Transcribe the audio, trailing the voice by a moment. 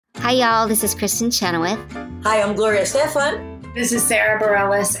Hi, y'all. This is Kristen Chenoweth. Hi, I'm Gloria Stefan. This is Sarah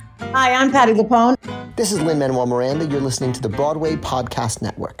Bareilles. Hi, I'm Patty Lapone. This is Lin-Manuel Miranda. You're listening to the Broadway Podcast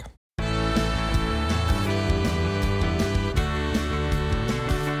Network.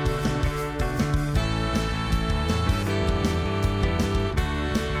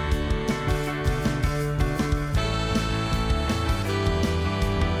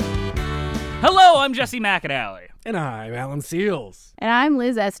 Hello, I'm Jesse McAnally. And I'm Alan Seals. And I'm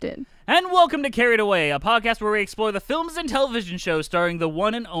Liz Eston. And welcome to Carried Away, a podcast where we explore the films and television shows starring the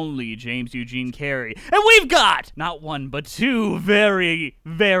one and only James Eugene Carey. And we've got not one, but two very,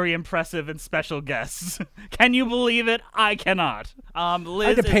 very impressive and special guests. Can you believe it? I cannot.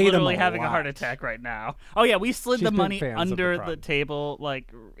 Liz is literally having a heart attack right now. Oh yeah, we slid the money under the table.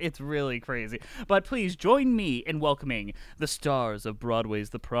 Like, it's really crazy. But please join me in welcoming the stars of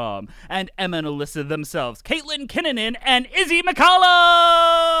Broadway's The Prom and Emma and Alyssa themselves, Caitlin Kinnunen and Izzy Mccalla!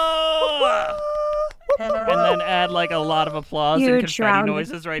 And then add like a lot of applause and confetti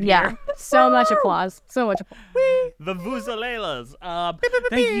noises right here. Yeah, so much applause. So much applause. The Vuzaleilas.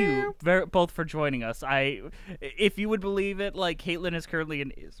 Thank you both for joining us. If you would believe it, like Caitlin is currently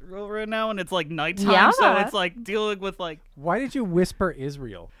in Israel right now, and it's like nighttime, so it's like dealing with like. Why did you whisper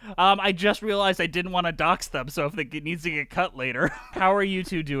Israel? I just realized I didn't want to dox them, so if it needs to get cut later. How are you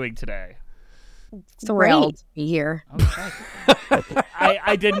two doing today? Thrilled to be here. Okay.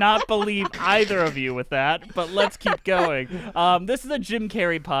 I did not believe either of you with that, but let's keep going. This is a Jim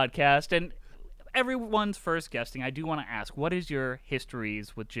Carrey podcast, and everyone's first guesting. I do want to ask, what is your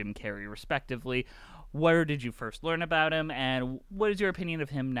histories with Jim Carrey, respectively? Where did you first learn about him, and what is your opinion of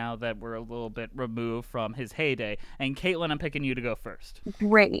him now that we're a little bit removed from his heyday? And Caitlin, I'm picking you to go first.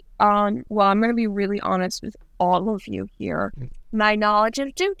 Great. Well, I'm going to be really honest with all of you here. My knowledge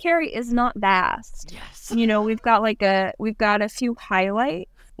of Jim Carrey is not vast. Yes. You know, we've got a few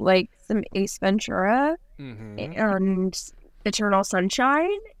highlights, like some Ace Ventura and Eternal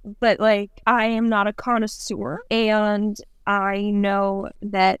Sunshine, but like I am not a connoisseur, and I know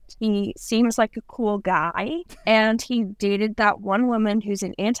that he seems like a cool guy, and he dated that one woman who's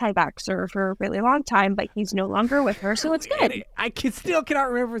an anti-vaxxer for a really long time, but he's no longer with her, so it's good. I still cannot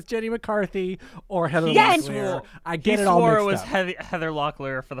remember if it's Jenny McCarthy or Heather Locklear. I get it all mixed up. He swore it was Heather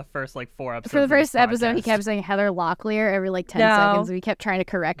Locklear for the first like 4 episodes. For the first episode, he kept saying Heather Locklear every like 10 seconds, and we kept trying to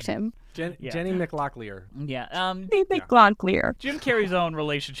correct him. Jenny McLaughlin. Yeah. McLaughlin. Jim Carrey's own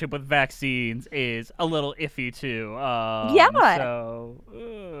relationship with vaccines is a little iffy too. So,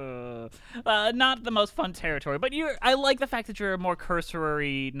 not the most fun territory. But I like the fact that you're a more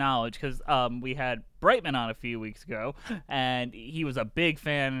cursory knowledge, because we had Brightman on a few weeks ago, and he was a big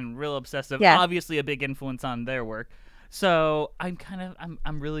fan and real obsessive. Yeah. Obviously, a big influence on their work. So I'm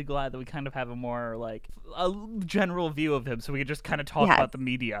really glad that we kind of have a more like a general view of him, so we can just kind of talk about the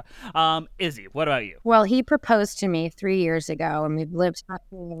media. Izzy, what about you? Well, he proposed to me 3 years ago, and we've lived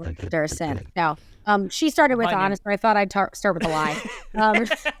ever since. No, she started with honest, but I thought I'd start with a lie.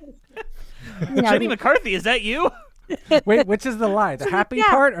 Jenny McCarthy, is that you? Wait, which is the lie? The happy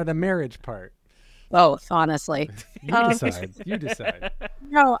part or the marriage part? Both, honestly. You decide.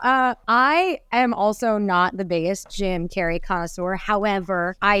 No, I am also not the biggest Jim Carrey connoisseur.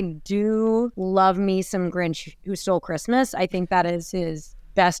 However, I do love me some Grinch Who Stole Christmas. I think that is his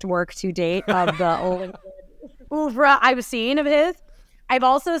best work to date of the old oeuvre I've seen of his. I've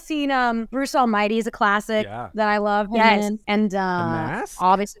also seen Bruce Almighty is a classic that I love. Yes. And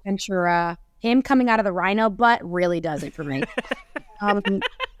obviously Ventura. Him coming out of the rhino butt really does it for me.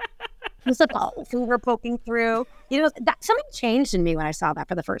 Just like a finger poking through. You know, something changed in me when I saw that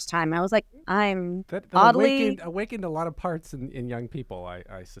for the first time. I was like, that oddly awakened a lot of parts in young people,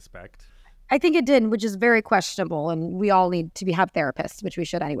 I suspect. I think it did, which is very questionable, and we all need to have therapists, which we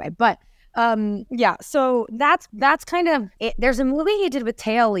should anyway. But so that's kind of it. There's a movie he did with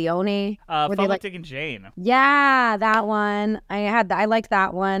Téa Leoni. Dick and Jane. Yeah, that one. I liked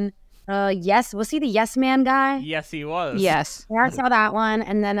that one. Yes. Was he the Yes Man guy? Yes, he was. Yes. I saw that one.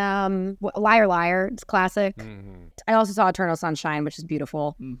 And then Liar Liar. It's classic. Mm-hmm. I also saw Eternal Sunshine, which is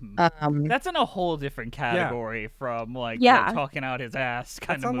beautiful. Mm-hmm. That's in a whole different category from talking out his ass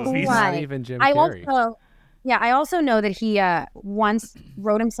kind of movies. Not even Jim Carrey. I also know that he once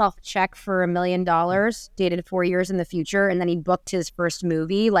wrote himself a check for $1 million, dated 4 years in the future, and then he booked his first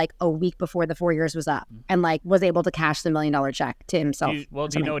movie like a week before the 4 years was up, and like was able to cash the $1 million check to himself.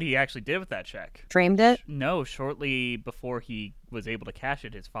 Do you know what he actually did with that check? Framed it? No, shortly before he was able to cash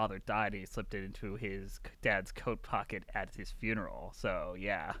it, his father died, and he slipped it into his dad's coat pocket at his funeral. So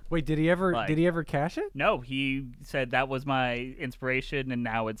yeah. Wait, did he ever cash it? No, he said that was my inspiration, and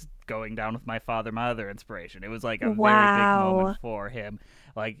now it's going down with my father, my other inspiration. It was like a very big moment for him,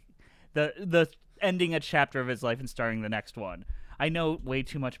 like the ending a chapter of his life and starting the next one. I know way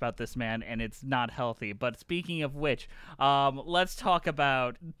too much about this man, and it's not healthy. But speaking of which, let's talk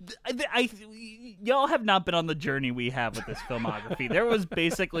about... y'all have not been on the journey we have with this filmography. There was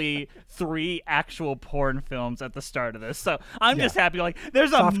basically 3 actual porn films at the start of this. So I'm just happy. Like,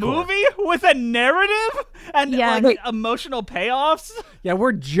 there's a movie with a narrative and emotional payoffs. Yeah,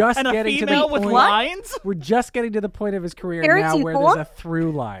 we're just and getting to the female with point. lines. We're just getting to the point of his career now where there's a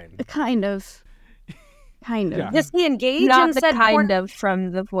through line. Kind of. Yeah. Does he engage Not in the said kind porn? of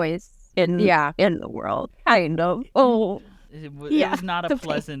from the voice in the world. Kind of. Oh. It was not a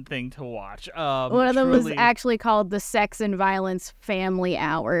pleasant thing to watch. One of them was actually called the Sex and Violence Family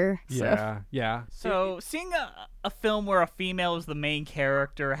Hour. So. Yeah. So seeing a film where a female is the main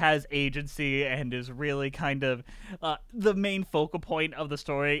character, has agency, and is really kind of the main focal point of the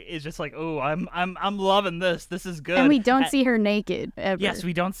story is just like, oh, I'm loving this. This is good. And we don't see her naked ever. Yes,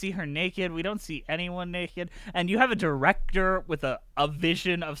 we don't see her naked. We don't see anyone naked. And you have a director with a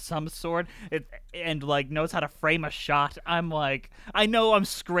vision of some sort and like knows how to frame a shot. I'm like, I know I'm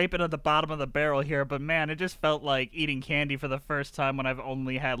scraping at the bottom of the barrel here, but man, it just felt like eating candy for the first time when I've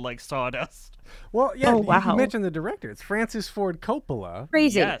only had like sawdust. Well, yeah, you mentioned the director. It's Francis Ford Coppola.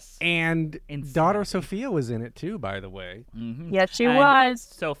 Crazy. Yes. And daughter Sophia was in it too, by the way. Mm-hmm. Yes, she was.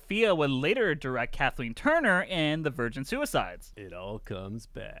 Sophia would later direct Kathleen Turner in The Virgin Suicides. It all comes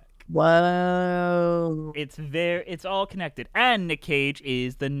back. Whoa. It's all connected. And Nick Cage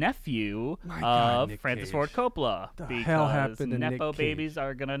is the nephew of Francis Ford Coppola. The because hell happened to Nepo Nick babies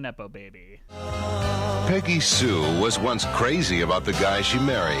are gonna Nepo baby. Peggy Sue was once crazy about the guy she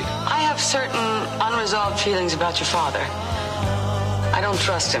married. I have certain unresolved feelings about your father. I don't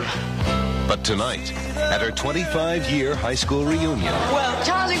trust him. But tonight, at her 25-year high school reunion... Well,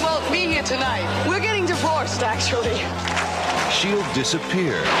 Charlie won't be here tonight. We're getting divorced, actually. she'll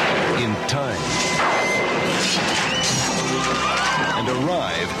disappear in time and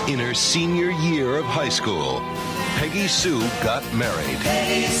arrive in her senior year of high school. Peggy Sue got married.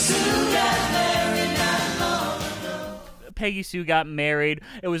 Peggy Sue got married. Peggy Sue Got Married.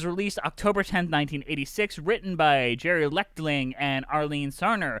 It was released October 10th, 1986, written by Jerry Lechtling and Arlene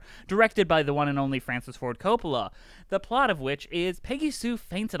Sarner, directed by the one and only Francis Ford Coppola. The plot of which is Peggy Sue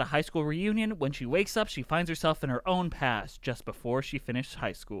faints at a high school reunion. When she wakes up, she finds herself in her own past just before she finished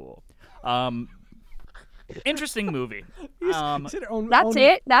high school. Interesting movie. That's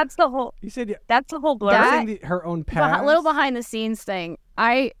it. That's the whole. You said that's the whole blur. Her own past. A little behind the scenes thing.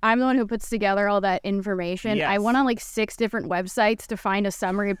 I'm the one who puts together all that information. Yes. I went on like 6 different websites to find a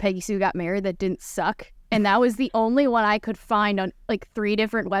summary of Peggy Sue Got Married that didn't suck, and that was the only one I could find on like 3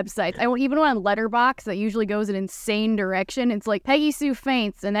 different websites. I even went on Letterboxd that usually goes an insane direction. It's like Peggy Sue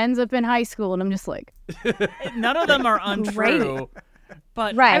faints and ends up in high school, and I'm just like, none of them are untrue.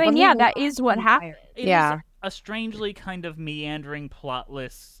 But right, I mean, yeah, that is what happened. It is a strangely kind of meandering,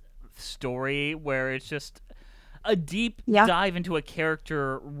 plotless story where it's just a deep dive into a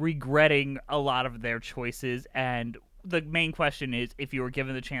character regretting a lot of their choices, and the main question is, if you were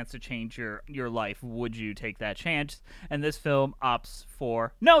given the chance to change your life, would you take that chance? And this film opts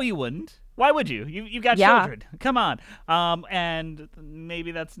for, no, you wouldn't. Why would you? You've got children. Come on. And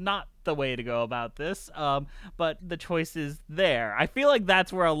maybe that's not the way to go about this, but the choice is there. I feel like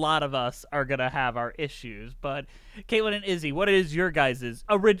that's where a lot of us are going to have our issues. But Caitlin and Izzy, what is your guys'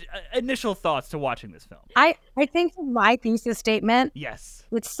 initial thoughts to watching this film? I think my thesis statement,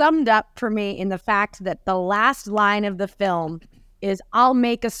 it's summed up for me in the fact that the last line of the film is, "I'll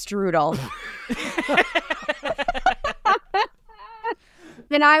make a strudel."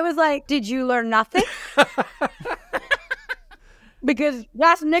 And I was like, did you learn nothing? Because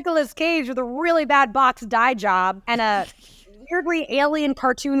that's Nicolas Cage with a really bad box dye job and a weirdly alien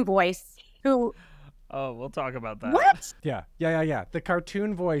cartoon voice who... Oh, we'll talk about that. What? Yeah. The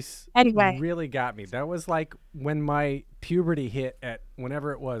cartoon voice really got me. That was like when my puberty hit at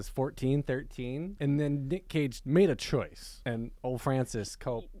whenever it was, 14, 13. And then Nick Cage made a choice. And old Francis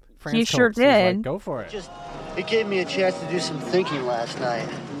Cope. He sure did. Like, go for it. It gave me a chance to do some thinking last night.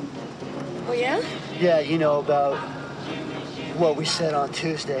 Oh, yeah? Yeah, you know, about what we said on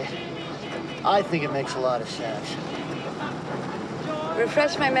Tuesday. I think it makes a lot of sense.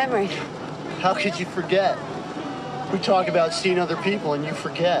 Refresh my memory. How could you forget? We talk about seeing other people and you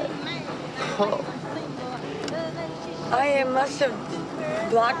forget. Oh. I must have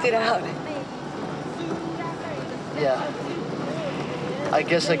blocked it out. Yeah. I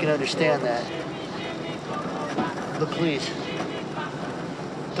guess I can understand that. But please,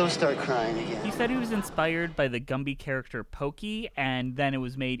 don't start crying again. He said he was inspired by the Gumby character Pokey, and then it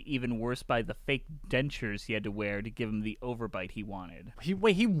was made even worse by the fake dentures he had to wear to give him the overbite he wanted. He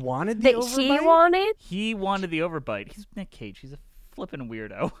wanted the overbite? He wanted the overbite. He's Nick Cage. He's a flippin'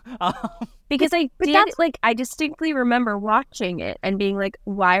 weirdo. Because I distinctly remember watching it and being like,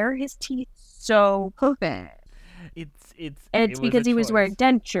 why are his teeth so perfect? It's because he was wearing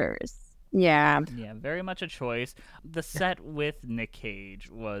dentures. Yeah, very much a choice. The set with Nick Cage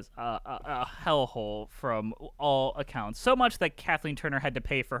was a hellhole from all accounts. So much that Kathleen Turner had to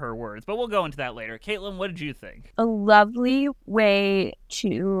pay for her words. But we'll go into that later. Caitlin, what did you think? A lovely way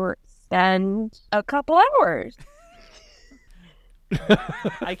to spend a couple hours.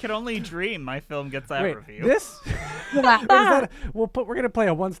 I can only dream my film gets that review. This? We're gonna play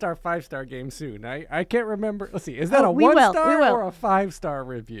a 1-star, 5-star game soon. I can't remember. Let's see. Is that a 1-star or a 5-star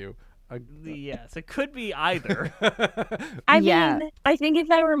review? Yes, it could be either. I mean, I think if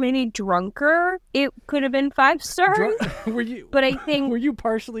I were maybe drunker, it could have been 5 stars. Were you? But I think were you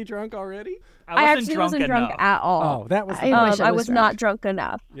partially drunk already? I actually wasn't drunk at all. Oh, that was. I was not drunk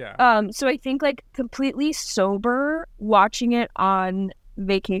enough. Yeah. So I think like completely sober, watching it on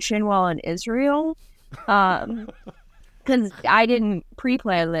vacation while in Israel. Because I didn't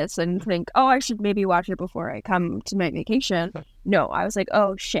pre-plan this and think, oh, I should maybe watch it before I come to my vacation. No, I was like,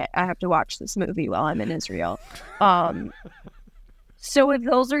 oh, shit, I have to watch this movie while I'm in Israel. So if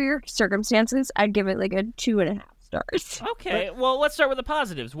those are your circumstances, I'd give it like a 2.5 stars. Okay, well, let's start with the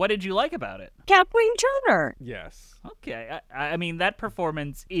positives. What did you like about it? Kathleen Turner. Yes. Okay, I mean, that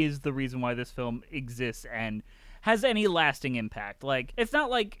performance is the reason why this film exists and has any lasting impact. Like, it's not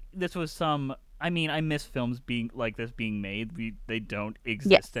like this was some... I mean, I miss films being like this being made. They don't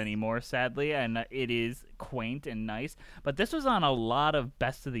exist anymore, sadly, and it is quaint and nice. But this was on a lot of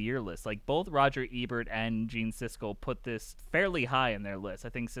best of the year lists. Like both Roger Ebert and Gene Siskel put this fairly high in their list. I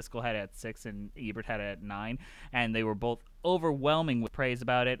think Siskel had it at 6 and Ebert had it at 9, and they were both overwhelming with praise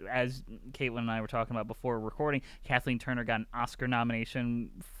about it. As Caitlin and I were talking about before recording, Kathleen Turner got an Oscar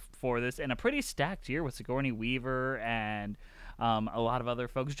nomination for this, and a pretty stacked year with Sigourney Weaver and a lot of other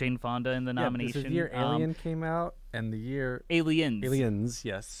folks. Jane Fonda in the nomination. This is the year Alien came out, and the year Aliens,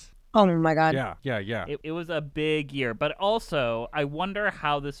 yes. Oh my God. Yeah. It was a big year, but also I wonder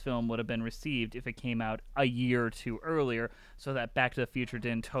how this film would have been received if it came out a year or two earlier, so that Back to the Future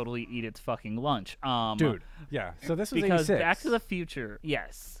didn't totally eat its fucking lunch. Dude, yeah. So this was because 86. Back to the Future,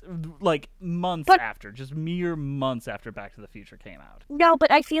 yes, like months after, just mere months after Back to the Future came out. No, but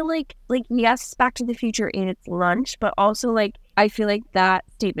I feel like yes, Back to the Future ate its lunch, but also like I feel like that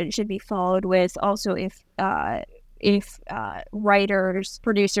statement should be followed with also if writers,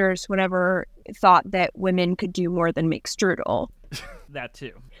 producers, whatever, thought that women could do more than make strudel. That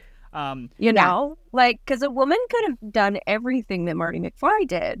too. You know? Like, because a woman could have done everything that Marty McFly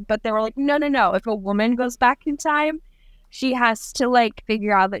did, but they were like, no. If a woman goes back in time, she has to, like,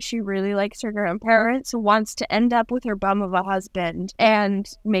 figure out that she really likes her grandparents, wants to end up with her bum of a husband, and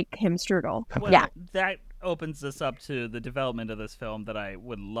make him strudel. Well, yeah. That opens us up to the development of this film that I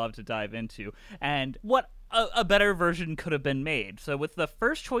would love to dive into, and what a better version could have been made. So with the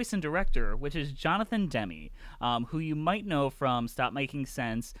first choice in director, which is Jonathan Demme, who you might know from Stop Making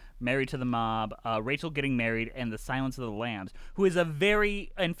Sense, Married to the Mob, Rachel Getting Married, and The Silence of the Lambs, who is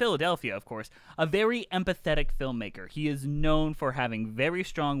in Philadelphia, of course, a very empathetic filmmaker. He is known for having very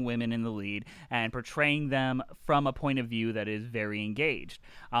strong women in the lead and portraying them from a point of view that is very engaged.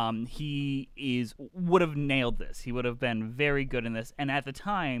 He would have nailed this. He would have been very good in this. And at the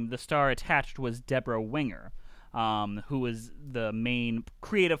time, the star attached was Deborah Winger, who was the main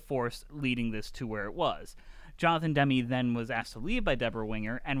creative force leading this to where it was. Jonathan Demme then was asked to leave by Deborah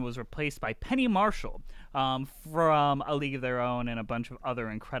Winger and was replaced by Penny Marshall from A League of Their Own and a bunch of other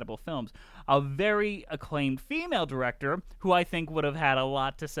incredible films. A very acclaimed female director who I think would have had a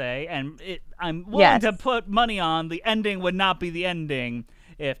lot to say, and I'm willing to put money on the ending would not be the ending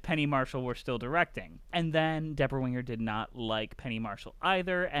if Penny Marshall were still directing. And then Deborah Winger did not like Penny Marshall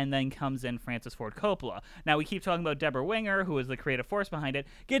either, and then comes in Francis Ford Coppola. Now, we keep talking about Deborah Winger, who is the creative force behind it,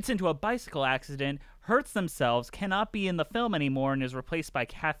 gets into a bicycle accident, hurts themselves, cannot be in the film anymore, and is replaced by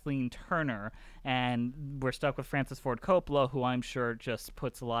Kathleen Turner. And we're stuck with Francis Ford Coppola, who I'm sure just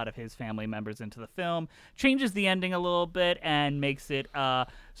puts a lot of his family members into the film, changes the ending a little bit, and makes it a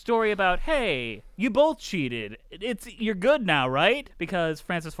story about, hey, you both cheated. You're good now, right? Because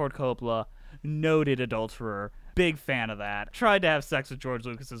Francis Ford Coppola, noted adulterer, Big fan of that. Tried to have sex with George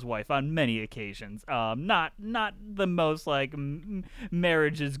Lucas's wife on many occasions. Not the most like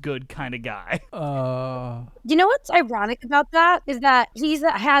marriage is good kind of guy. You know what's ironic about that is that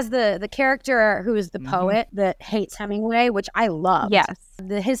has the character who is the poet that hates Hemingway, which I love. Yes.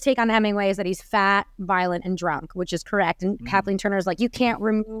 His take on Hemingway is that he's fat, violent, and drunk, which is correct. And Kathleen Turner is like, you can't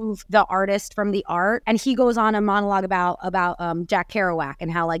remove the artist from the art. And he goes on a monologue about Jack Kerouac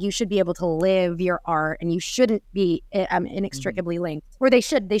and how like you should be able to live your art and you shouldn't be inextricably linked, or they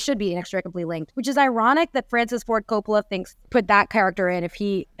should be inextricably linked. Which is ironic that Francis Ford Coppola put that character in if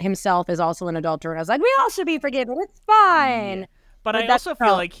he himself is also an adulterer. And I was like, we all should be forgiven. It's fine. Yeah. But I also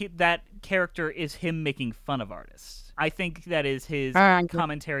feel like that character is him making fun of artists. I think that is his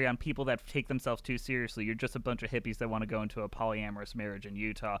commentary on people that take themselves too seriously. You're just a bunch of hippies that want to go into a polyamorous marriage in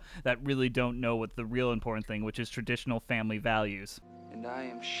Utah that really don't know what the real important thing, which is traditional family values. And I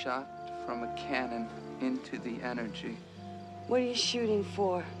am shot from a cannon into the energy. What are you shooting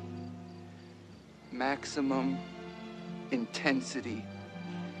for? Maximum intensity.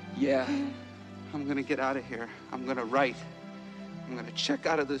 Yeah, I'm gonna get out of here. I'm gonna write. I'm gonna check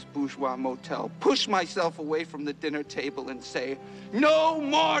out of this bourgeois motel, push myself away from the dinner table and say, no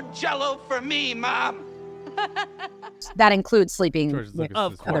more Jell-O for me, Mom! That includes sleeping with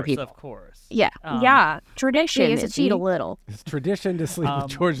other people. Of course. Yeah. Tradition. He has to cheat a little. It's tradition to sleep with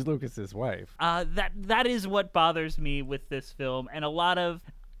George Lucas's wife. That is what bothers me with this film, and a lot of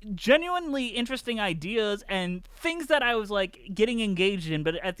genuinely interesting ideas and things that I was like getting engaged in,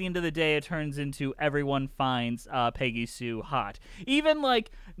 but at the end of the day it turns into everyone finds Peggy Sue hot. Even like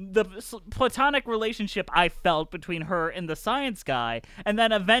the platonic relationship I felt between her and the science guy, and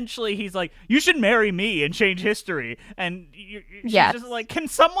then eventually he's like, you should marry me and change history, and she's just like, can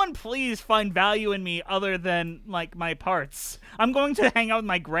someone please find value in me other than like my parts? I'm going to hang out with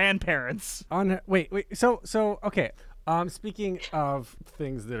my grandparents. So okay. Speaking of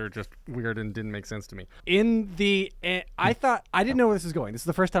things that are just weird and didn't make sense to me, I thought I didn't know where this was going. This is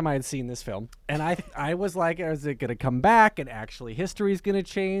the first time I had seen this film, and I was like, is it gonna come back and actually history's gonna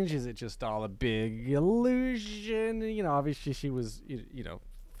change? Is it just all a big illusion? You know, obviously she was,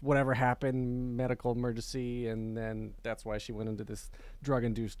 whatever happened, medical emergency, and then that's why she went into this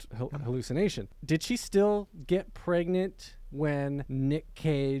drug-induced hallucination. Did she still get pregnant when Nick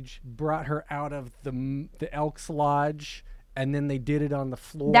Cage brought her out of the Elks Lodge, and then they did it on the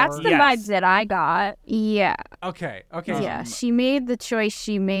floor? That's the vibes that I got. Yeah. Okay. Yeah, she made the choice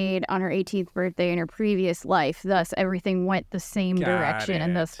she made on her 18th birthday in her previous life. Thus, everything went the same direction,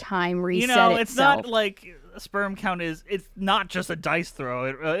 and thus time reset itself. It's not like sperm count it's not just a dice throw.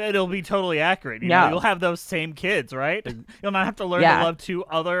 It'll be totally accurate. You'll have those same kids, right? You'll not have to learn to love two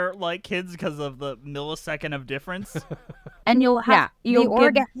other like kids because of the millisecond of difference. And you'll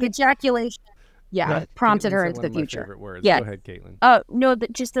give ejaculation. Yeah, prompted her into the future. Favorite words. Go ahead, Caitlin. No,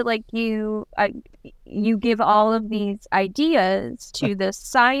 just that like you give all of these ideas to the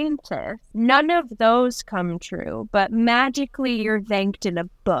scientists. None of those come true, but magically you're thanked in a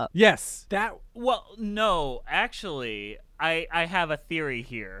book. Yes, Well, no, actually, I have a theory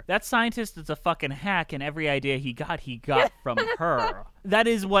here. That scientist is a fucking hack, and every idea he got from her. That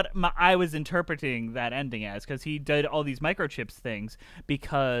is what I was interpreting that ending as, because he did all these microchips things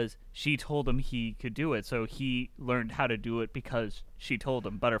because she told him he could do it. So he learned how to do it because she told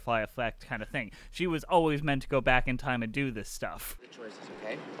him, butterfly effect kind of thing. She was always meant to go back in time and do this stuff. The choices,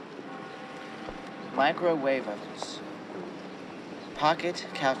 okay? Microwave ovens, pocket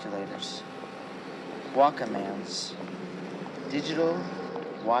calculators, Walkmans, digital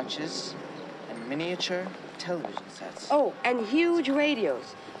watches, and miniature television sets. Oh, and huge radios.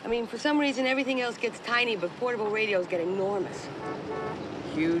 I mean, for some reason, everything else gets tiny, but portable radios get enormous.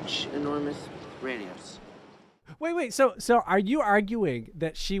 Huge, enormous radios. Wait. So are you arguing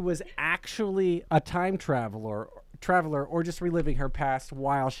that she was actually a time traveler or just reliving her past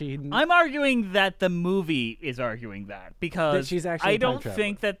while she... I'm arguing that the movie is arguing that, because she's actually I don't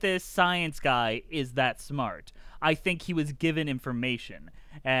think that this science guy is that smart. I think he was given information.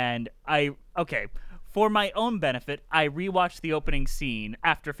 And for my own benefit, I rewatched the opening scene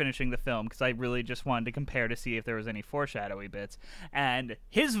after finishing the film because I really just wanted to compare to see if there was any foreshadowy bits. And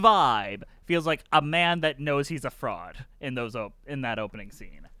his vibe feels like a man that knows he's a fraud in that opening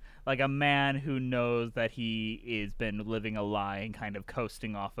scene. Like a man who knows that he has been living a lie and kind of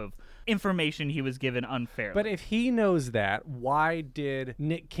coasting off of information he was given unfairly. But if he knows that, why did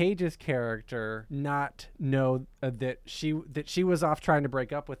Nick Cage's character not know that she was off trying to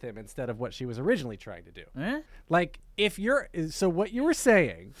break up with him instead of what she was originally trying to do? Like, what you were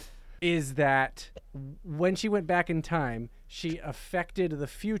saying is that when she went back in time, she affected the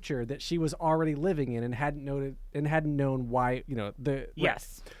future that she was already living in and hadn't known why,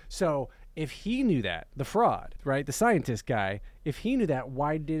 Yes. So if he knew that, the fraud, right, the scientist guy, if he knew that,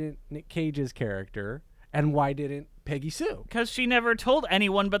 why didn't Nick Cage's character and why didn't Peggy Sue? Because she never told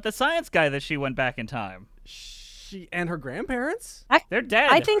anyone but the science guy that she went back in time. She and her grandparents? They're dead.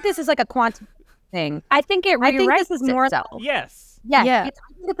 I think this is like a quantum thing. I think this is more itself. Yes. Yeah. Yeah. I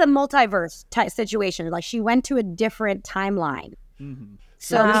think it's a multiverse type situation. Like she went to a different timeline. Mm-hmm.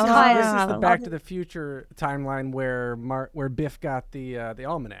 So this is because the Back to the Future timeline where Biff got the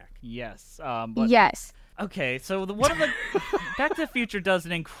almanac. Yes. Yes. Okay, so one of the Back to the Future does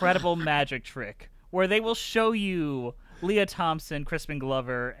an incredible magic trick where they will show you Leah Thompson, Crispin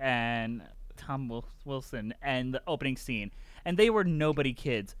Glover, and Tom Wilson and the opening scene. And they were nobody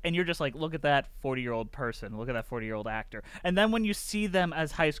kids. And you're just like, look at that 40-year-old person. Look at that 40-year-old actor. And then when you see them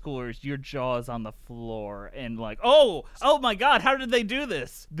as high schoolers, your jaw is on the floor. And like, oh my God, how did they do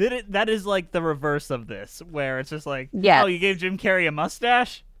this? That is like the reverse of this, where it's just like, Yes. oh, you gave Jim Carrey a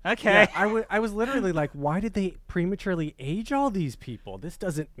mustache? Okay. Yeah, I was literally like, why did they prematurely age all these people? This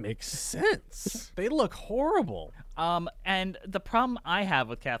doesn't make sense. They look horrible. And the problem I have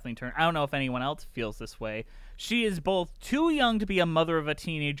with Kathleen Turner, I don't know if anyone else feels this way. She is both too young to be a mother of a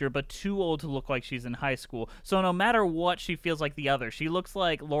teenager, but too old to look like she's in high school. So no matter what, she feels like the other. She looks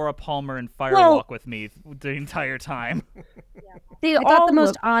like Laura Palmer in Firewalk with Me the entire time. I thought the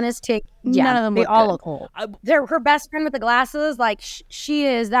most honest take. Yeah, None of them they look all good. look old. They're her best friend with the glasses. Like she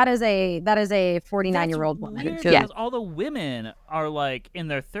is. That is a 49-year-old woman. Weird, Yeah. because all the women are like in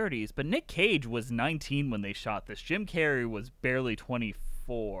their 30s, but Nick Cage was 19 when they shot this. Jim Carrey was barely 24.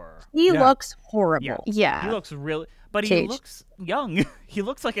 He looks horrible. Yeah. He looks really, but he looks young. He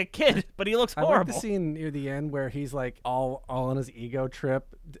looks like a kid, but he looks horrible. I like the scene near the end where he's like all on his ego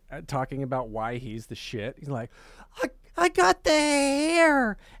trip, talking about why he's the shit. He's like, I got the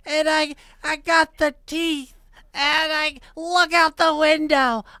hair and I got the teeth and I look out the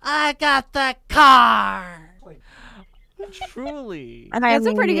window. I got the car. Truly. And That's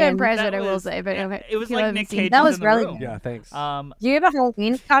a pretty good mean, impression, I will say. But It was like Nick Cage that was was in the really room. Yeah, thanks. Do you have a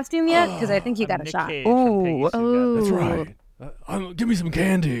Halloween costume yet? Because I think you got a Nick shot. Cage from Peggy Sue That's got right. Give me some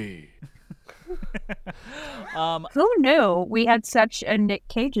candy. Who knew we had such a Nick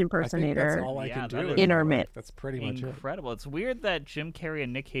Cage I think impersonator? that's all I can do. in our midst. That's pretty much it. Incredible. It's weird that Jim Carrey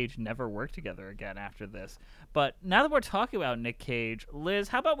and Nick Cage never worked together again after this. But now that we're talking about Nick Cage, Liz,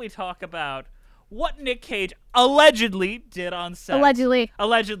 how about we talk about what Nick Cage allegedly did on set? Allegedly.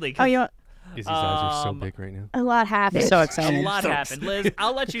 Allegedly. Oh, you know, Izzy's eyes are so big right now. a lot happened. So excited. A lot happened. Liz,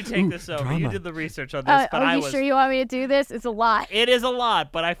 I'll let you take this over. drama. You did the research on this, but are I you was... sure you want me to do this? It's a lot. It is a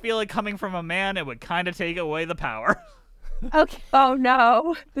lot, but I feel like coming from a man, it would kind of take away the power. Okay. Oh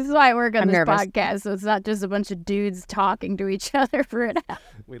no. This is why I work on I'm this nervous. podcast, so it's not just a bunch of dudes talking to each other for an hour.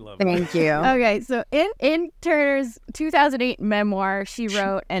 We love it. Thank you. Okay, so in Turner's 2008 memoir, she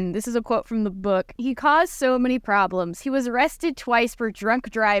wrote, and this is a quote from the book, he caused so many problems. He was arrested twice for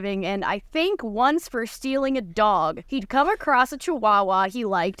drunk driving, and I think once for stealing a dog. He'd come across a chihuahua he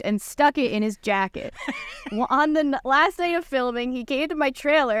liked and stuck it in his jacket. On the last night of filming, he came to my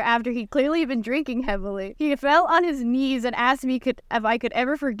trailer after he'd clearly been drinking heavily. He fell on his knees and asked me if I could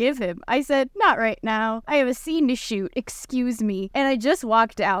ever forgive him. I said, not right now. I have a scene to shoot. Excuse me. And I just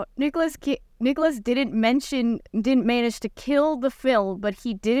walked out. Nicholas didn't manage to kill the film, but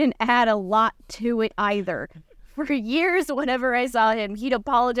he didn't add a lot to it either. For years, whenever I saw him, he'd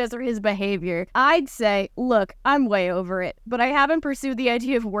apologize for his behavior. I'd say, look, I'm way over it, but I haven't pursued the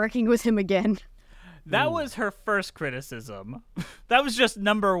idea of working with him again. That was her first criticism. That was just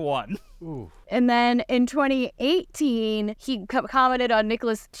number one. Ooh. And then in 2018, she commented on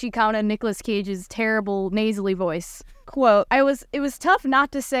Nicolas Cage's terrible nasally voice. Quote, it was tough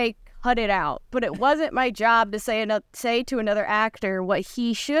not to say cut it out, but it wasn't my job to say to another actor what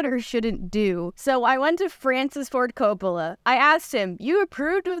he should or shouldn't do. So I went to Francis Ford Coppola. I asked him, you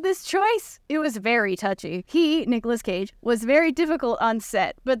approved of this choice? It was very touchy. He, Nicolas Cage, was very difficult on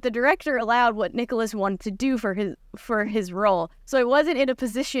set, but the director allowed what Nicolas wanted to do for his role. So I wasn't in a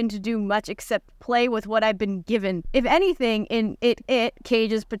position to do much except play with what I'd been given. If anything, in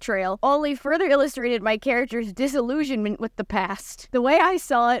Cage's portrayal, only further illustrated my character's disillusionment with the past. The way I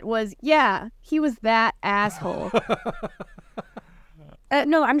saw it was, yeah, he was that asshole.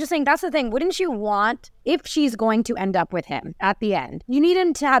 No, I'm just saying that's the thing. Wouldn't you want, if she's going to end up with him at the end, you need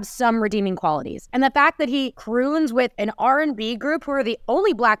him to have some redeeming qualities. And the fact that he croons with an R&B group who are the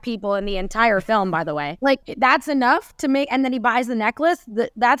only black people in the entire film, by the way, like that's enough to make, and then he buys the necklace,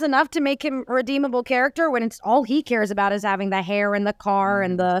 that's enough to make him a redeemable character when it's all he cares about is having the hair and the car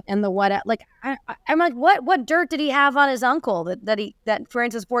and the what, like, I'm like, what dirt did he have on his uncle that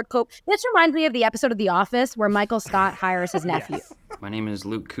Francis Ford Coppola? This reminds me of the episode of The Office where Michael Scott hires his nephew. Yes. My name is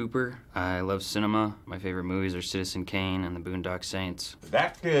Luke Cooper. I love cinema. My favorite movies are Citizen Kane and The Boondock Saints.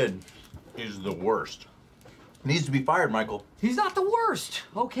 That kid is the worst. Needs to be fired, Michael. He's not the worst,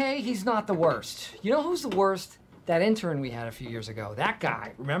 okay? He's not the worst. You know who's the worst? That intern we had a few years ago. That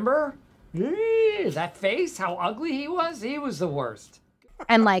guy, remember? That face, how ugly he was the worst.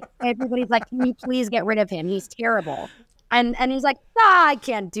 And like everybody's like, can you please get rid of him? He's terrible. And he's like, I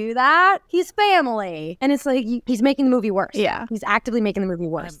can't do that. He's family. And it's like, he's making the movie worse. Yeah. He's actively making the movie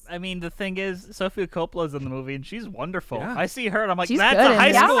worse. I mean, the thing is, Sofia Coppola's in the movie, and she's wonderful. Yeah. I see her, and I'm like, She's that's good a high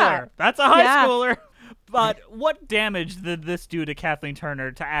in it. schooler. That's a high Yeah. schooler. But what damage did this do to Kathleen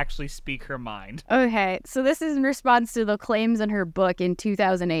Turner to actually speak her mind? Okay, so this is in response to the claims in her book in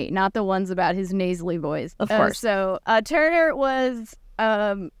 2008, not the ones about his nasally voice. Of course. So Turner was,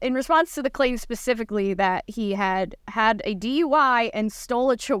 in response to the claim specifically that he had a DUI and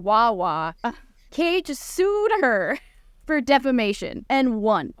stole a chihuahua, Cage sued her for defamation and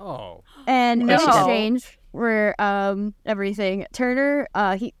won. Oh. And No. in exchange for everything, Turner,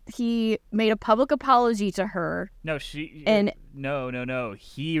 he made a public apology to her. No, she. And no.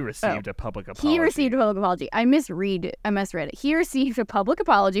 He received a public apology. He received a public apology. I misread it. He received a public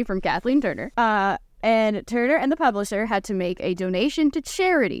apology from Kathleen Turner. And Turner and the publisher had to make a donation to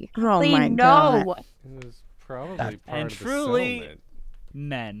charity. Oh my God. It was probably part and of the truly, settlement.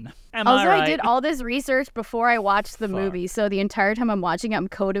 men. Am Also, I right? I did all this research before I watched the movie, so the entire time I'm watching it, I'm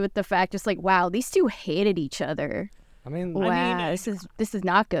coded with the fact, just like, wow, these two hated each other. I mean, Wow, this is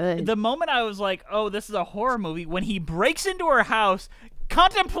not good. The moment I was like, oh, this is a horror movie, when he breaks into her house,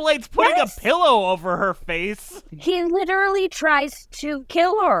 contemplates putting a pillow over her face. He literally tries to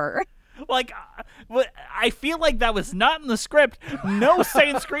kill her. Like, I feel like that was not in the script. No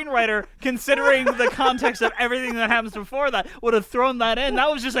sane screenwriter, considering the context of everything that happens before that, would have thrown that in.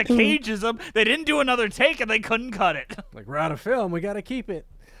 That was just a cageism. They didn't do another take, and they couldn't cut it. Like, we're out of film. We got to keep it.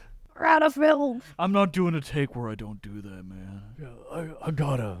 We're out of film. I'm not doing a take where I don't do that, man. Yeah, I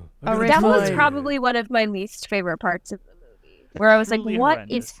gotta. That was probably one of my least favorite parts of the movie, where I was like, Truly what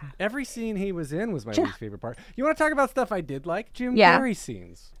horrendous. is... Every scene he was in was my least favorite part. You want to talk about stuff I did like? Jim Yeah. Carrey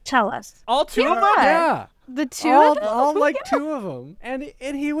scenes. Tell us. All two of them? Yeah. The two all, of them? all like two of them, and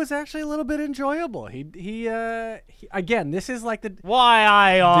he was actually a little bit enjoyable. He again, this is like the Why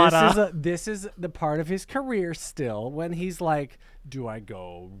I oughta. This is the part of his career still when he's like, do I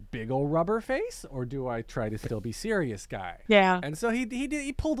go big old rubber face or do I try to still be serious guy? Yeah. And so he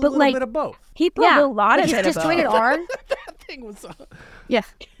pulled a But, little like, bit of both. He pulled a lot of His it disjointed about. arm. That thing was, Yeah,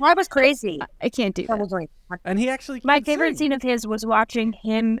 That was crazy. I can't do that. and he actually My could favorite sing. scene of his was watching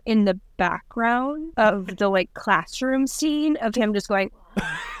him in the background of the like classroom scene of him just going,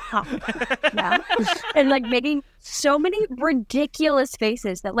 yeah, and like making so many ridiculous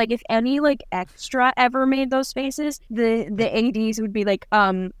faces that like if any like extra ever made those faces, the ADs would be like,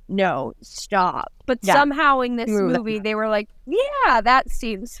 no, stop. But somehow in this movie they were like, yeah, that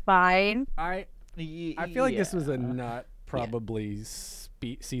seems fine. I feel like this was a not probably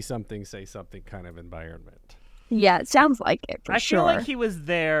see something, say something kind of environment. Yeah, it sounds like it for I sure. feel like he was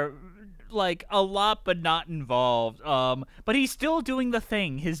there, like, a lot but not involved. But he's still doing the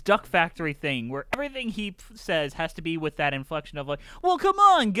thing, his Duck Factory thing, where everything he says has to be with that inflection of like, well, come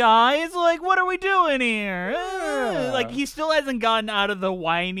on, guys, like, what are we doing here? Like, he still hasn't gotten out of the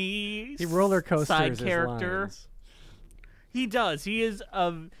whiny He roller coasters side his character. lines. He does. He is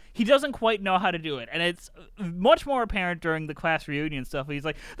he doesn't quite know how to do it, and it's much more apparent during the class reunion stuff. He's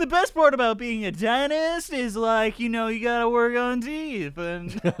like, the best part about being a dentist is like, you know, you gotta work on teeth,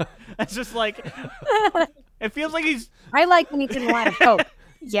 and it's just like, it feels like he's. I like when he did a lot of coke.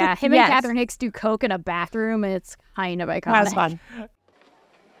 Yeah, him Yes. and Catherine Hicks do coke in a bathroom, and it's kind of iconic. That was fun.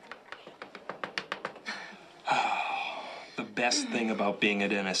 The best thing about being a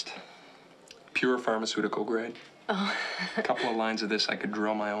dentist, pure pharmaceutical grade. Oh. A couple of lines of this, I could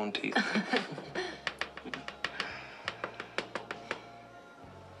drill my own teeth.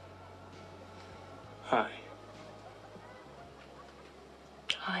 Hi.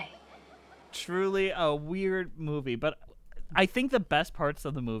 Hi. Truly a weird movie, but I think the best parts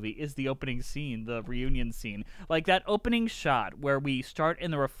of the movie is the opening scene, the reunion scene. Like that opening shot where we start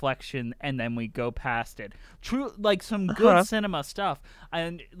in the reflection and then we go past it. True, like some good cinema stuff.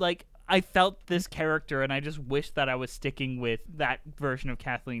 And like I felt this character, and I just wish that I was sticking with that version of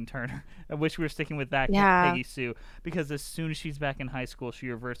Kathleen Turner. I wish we were sticking with that Peggy Sue, because as soon as she's back in high school, she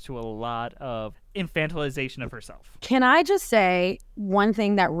reverts to a lot of infantilization of herself. Can I just say one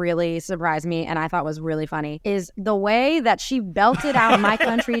thing that really surprised me and I thought was really funny is the way that she belted out My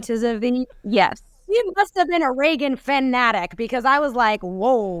Country 'Tis of Thee. Yes. You must have been a Reagan fanatic, because I was like,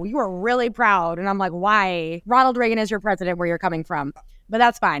 whoa, you are really proud. And I'm like, why? Ronald Reagan is your president, where you're coming from. But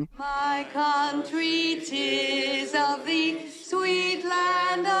that's fine. My country, 'tis of thee, sweet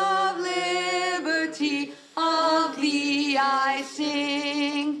land of liberty, of thee I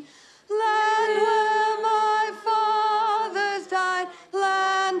sing. Land where my fathers died,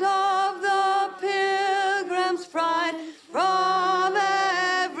 land of the Pilgrim's pride, from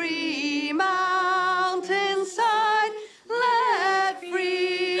every mountainside, let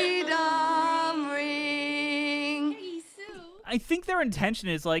freedom ring. I think their intention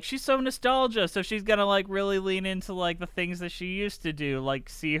is like she's so nostalgia, so she's gonna like really lean into like the things that she used to do, like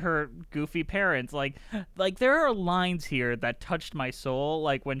see her goofy parents. Like there are lines here that touched my soul,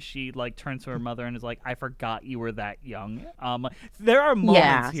 like when she like turns to her mother and is like, "I forgot you were that young." There are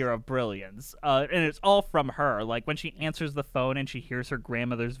moments here of brilliance, and it's all from her. Like when she answers the phone and she hears her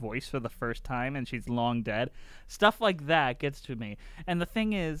grandmother's voice for the first time, and she's long dead. Stuff like that gets to me. And the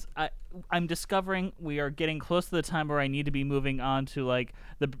thing is, I'm discovering we are getting close to the time where I need to be moving on to like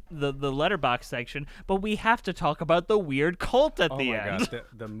the letterbox section, but we have to talk about the weird cult at the end. Gosh,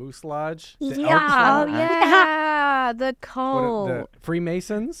 the Moose Lodge. The The cult. the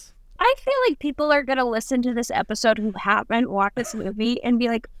Freemasons. I feel like people are going to listen to this episode who haven't watched this movie and be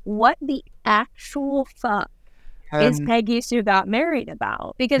like, what the actual fuck is Peggy Sue Got Married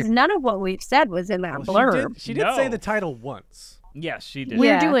about? Because none of what we've said was in that blurb. She did say the title once. Yes, she did.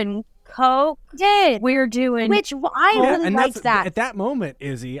 We're doing coke. We're doing... Which I really liked that. At that moment,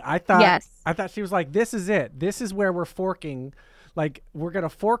 Izzy, I thought she was like, this is it. This is where we're forking. Like, we're going to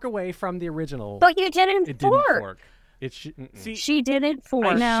fork away from the original. But you didn't It didn't fork. See, she didn't fork.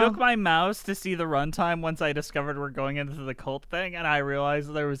 I shook my mouse to see the runtime once I discovered we're going into the cult thing, and I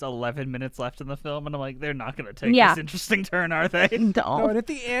realized there was 11 minutes left in the film, and I'm like, they're not going to take this interesting turn, are they? No, and at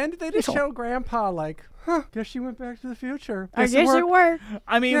the end, they just show Grandpa like, guess she went back to the future. I guess it worked.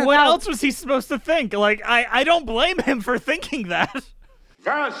 I mean, what else was he supposed to think? Like, I don't blame him for thinking that.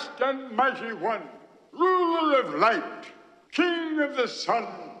 Vast and mighty one, ruler of light, king of the sun,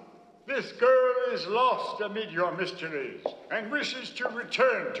 this girl is lost amid your mysteries and wishes to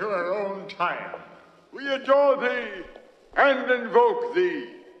return to her own time. We adore thee and invoke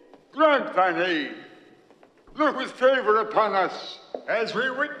thee. Grant thine aid. Look with favor upon us as we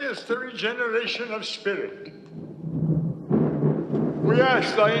witness the regeneration of spirit. We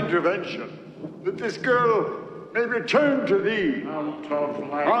ask thy intervention, that this girl may return to thee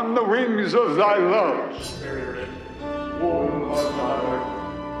on the wings of thy love. Spirit, womb of mother,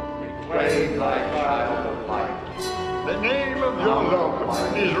 reclaim thy child of light. The name of your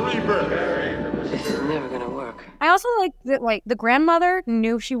love is rebirth. This is never gonna work. I also like that, like the grandmother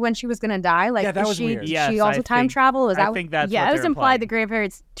knew when she was gonna die. Like, that was weird. She also time travel. Is that? I think that's it what was they're implied implying. the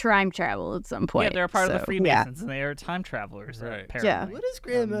grandparents time travel at some point. Yeah, they're part of the so, Freemasons, and they are time travelers, apparently. Yeah. What does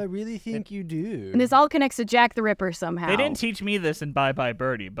Grandma really think you do? And this all connects to Jack the Ripper somehow. They didn't teach me this in Bye Bye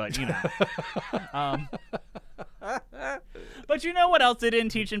Birdie, but you know. But you know what else they didn't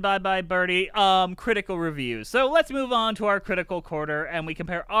teach in Bye Bye Birdie? Critical reviews. So let's move on to our critical quarter, and we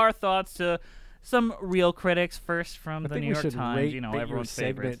compare our thoughts to some real critics. First from the New York Times, you know, everyone's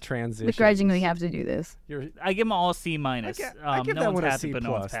favorite. Begrudgingly have to do this. I give them all C-. I give no that one's one a happy, C+. but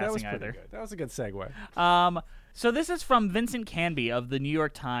no one's That was passing pretty either. good. That was a good segue. So this is from Vincent Canby of the New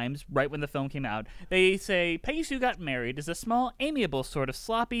York Times, right when the film came out. They say, Peggy Sue Got Married is a small, amiable sort of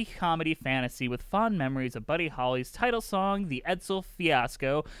sloppy comedy fantasy with fond memories of Buddy Holly's title song, The Edsel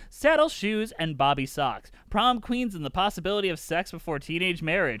Fiasco, Saddle Shoes, and Bobby Socks, prom queens and the possibility of sex before teenage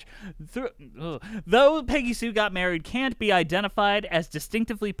marriage. Though Peggy Sue Got Married can't be identified as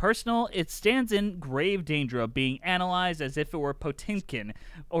distinctively personal, it stands in grave danger of being analyzed as if it were Potemkin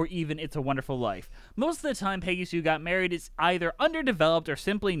or even It's a Wonderful Life. Most of the time, Peggy Sue Got Married is either underdeveloped or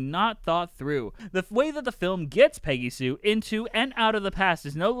simply not thought through. The way that the film gets Peggy Sue into and out of the past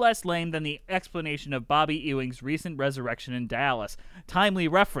is no less lame than the explanation of Bobby Ewing's recent resurrection in Dallas. Timely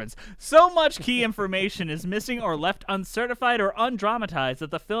reference. So much key information is missing or left uncertified or undramatized that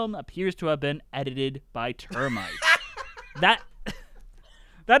the film appears to have been edited by termites. That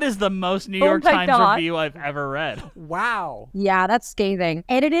That is the most New York my Times God. review I've ever read. Wow. Yeah, that's scathing.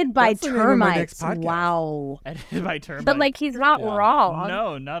 Edited by That's the name of my next termites. podcast. Wow. Edited by termites. But like he's not wrong.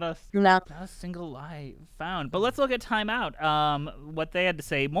 No, not a single lie found. But let's look at Time Out. What they had to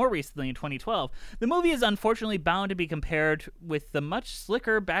say more recently in 2012. The movie is unfortunately bound to be compared with the much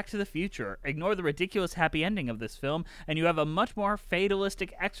slicker Back to the Future. Ignore the ridiculous happy ending of this film, and you have a much more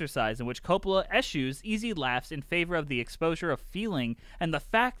fatalistic exercise in which Coppola eschews easy laughs in favor of the exposure of feeling and the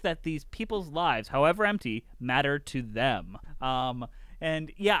fact that these people's lives, however empty, matter to them.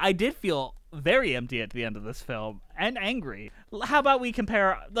 And yeah, I did feel very empty at the end of this film and angry. How about we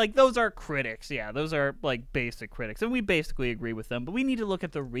compare, like, those are critics. Yeah, those are like basic critics, and we basically agree with them, but we need to look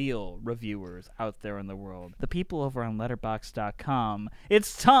at the real reviewers out there in the world. The people over on letterboxd.com.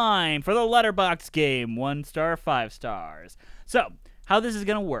 It's time for the Letterboxd game. 1 star, 5 stars. So, how this is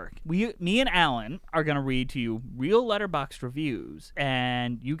going to work. Me and Alan are going to read to you real Letterboxd reviews,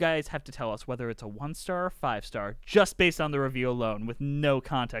 and you guys have to tell us whether it's a 1 star or 5 star, just based on the review alone, with no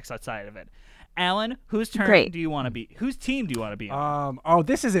context outside of it. Alan, whose turn do you want to be? Whose team do you want to be on? Oh,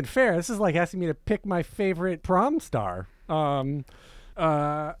 this isn't fair. This is like asking me to pick my favorite prom star. All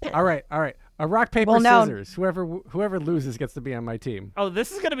right. A rock, paper, scissors. Whoever loses gets to be on my team. Oh,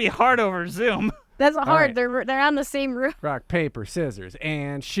 this is going to be hard over Zoom. That's hard. Right. They're on the same roof. Rock, paper, scissors,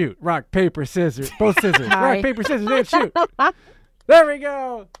 and shoot. Rock, paper, scissors. Both scissors. Rock, paper, scissors, and shoot. There we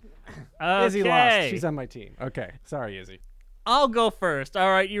go. Okay. Izzy lost. She's on my team. Okay. Sorry, Izzy. I'll go first.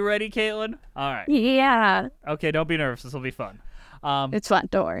 All right, you ready, Caitlin? All right. Yeah. Okay, don't be nervous. This will be fun. It's fun.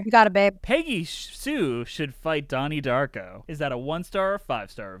 Don't worry. You got it, babe. Peggy Sue should fight Donnie Darko. Is that a 1 star or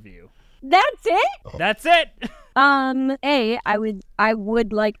 5 star review? That's it? That's it. I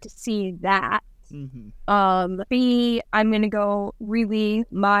would like to see that. Mm-hmm. B, I'm gonna go really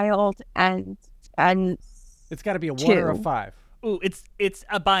mild and it's got to be a 1 or a 5. Ooh, it's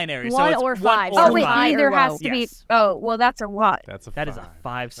a binary. 1 so it's or 5. Oh wait, high either or has low. to be. Oh well, that's a what? That's a 5. That is a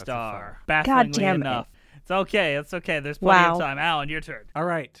 5 star. God Bafflingly damn it. enough. It's okay. It's okay. There's plenty of time. Alan, your turn. All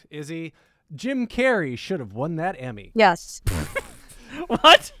right, Izzy. Jim Carrey should have won that Emmy. Yes.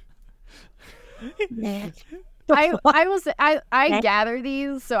 What? I gather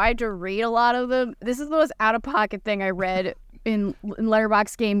these, so I had to read a lot of them. This is the most out of pocket thing I read in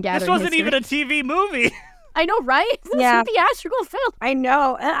Letterboxd game gathering. This wasn't history. even a TV movie. I know, right? This is a theatrical film. I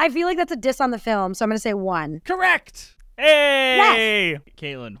know. I feel like that's a diss on the film, so I'm gonna say 1. Correct. Hey, yes!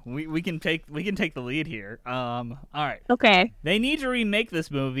 Caitlin, we can take the lead here. All right. Okay. They need to remake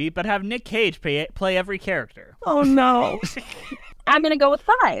this movie, but have Nick Cage play every character. Oh no. I'm gonna go with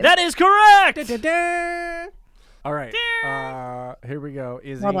 5. That is correct. All right. Here we go.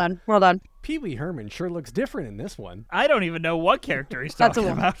 Izzy. Well done. Pee Wee Herman sure looks different in this one. I don't even know what character he's talking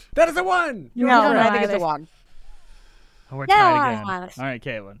about. That is a 1. I think it's a 1. Oh, we're tied again. All right,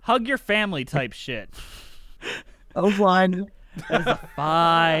 Caitlin. Hug your family type shit. A 1. That is a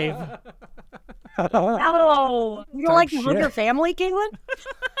 5. Oh, you don't like to hug your family, Caitlin?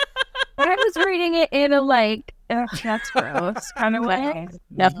 I was reading it in a that's gross kind of way.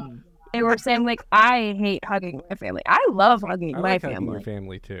 No. They were saying I hate hugging my family. I love hugging my like family. hugging your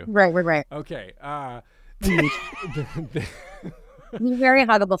family too. Right. Okay. You're very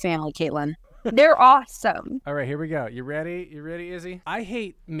huggable family, Caitlin. They're awesome. All right, here we go. You ready? You ready, Izzy? I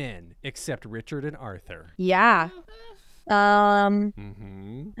hate men except Richard and Arthur. Yeah.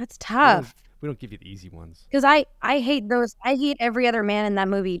 That's tough. We don't give you the easy ones. Because I hate those. I hate every other man in that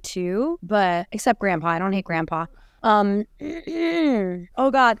movie too, but except Grandpa. I don't hate Grandpa. Oh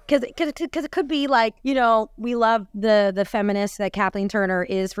God, because it could be we love the feminist that Kathleen Turner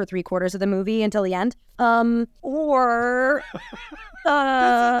is for 3/4 of the movie until the end. Or these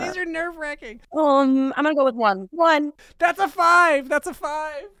are nerve-wracking. I'm gonna go with 1. 1. That's a 5. That's a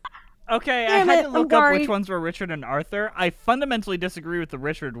 5. Okay, I had to look up which ones were Richard and Arthur. I fundamentally disagree with the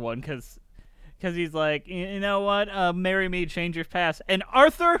Richard one because he's like, you know what? Marry me, change your past. And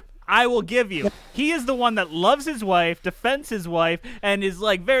Arthur, I will give you. He is the one that loves his wife, defends his wife, and is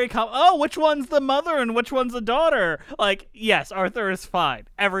very which one's the mother and which one's the daughter? Yes, Arthur is fine.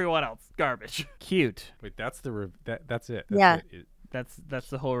 Everyone else, garbage. Cute. Wait, that's it. That's yeah. It. That's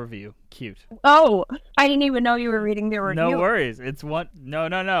the whole review. Cute. Oh, I didn't even know you were reading the review. No worries. It's one. No.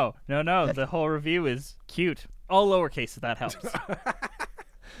 The whole review is cute. All lowercase, if that helps.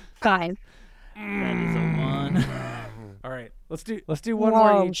 5. That is a 1. All right, let's do one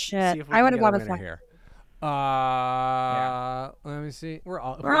more each. Shit. See if we I can would get have a gone with winner 5. here. Let me see. We're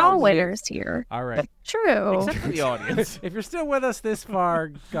all winners here. All right. True. Except for the audience. If you're still with us this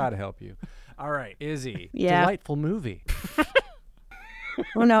far, God help you. All right, Izzy. Yeah. Delightful movie.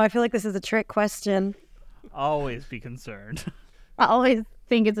 Oh no, I feel like this is a trick question. Always be concerned. Always.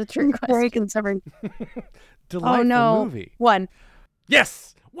 think it's a trick question. Very conservative. Delightful movie. One.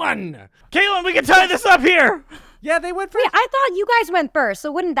 Yes, one. Caitlin, we can tie this up here. Yeah, they went first. Wait, I thought you guys went first,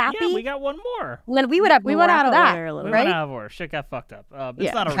 so wouldn't that be? Yeah, we got one more. Then we would have We more went after out of that, order a little, We right? went out of order. Shit got fucked up. It's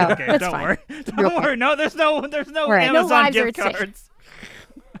Yeah. not a real game. It's Don't fine. worry. Don't worry. No, there's no Right. Amazon No lives are gift at stake. cards.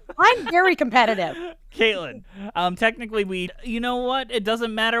 I'm very competitive. Caitlin, technically you know what? It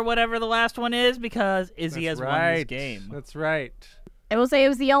doesn't matter whatever the last one is because Izzy has won this game. That's right. I will say it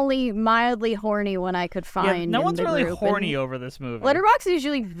was the only mildly horny one I could find. Yeah, no in one's the really group, horny and over this movie. Letterboxd is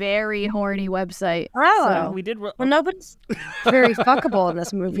usually very horny website. Oh, so. We did. well, nobody's very fuckable in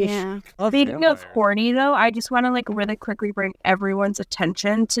this movie. Yeah. Speaking of horny, though, I just want to really quickly bring everyone's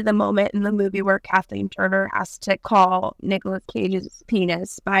attention to the moment in the movie where Kathleen Turner has to call Nicolas Cage's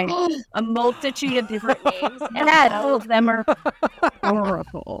penis by a multitude of different names, and all of them are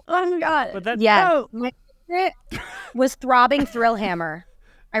horrible. Oh my god. But that, Yeah. My favorite was Throbbing Thrillhammer.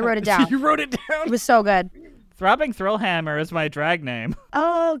 I wrote it down. You wrote it down? It was so good. Throbbing Thrillhammer is my drag name.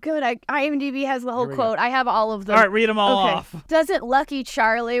 Oh, good. IMDb has the whole quote. I have all of them. All right, read them all off. Doesn't Lucky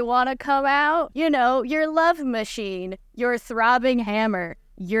Charlie want to come out? You know, your love machine, your throbbing hammer,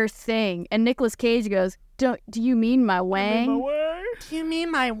 your thing. And Nicolas Cage goes, do you mean my wang? Do you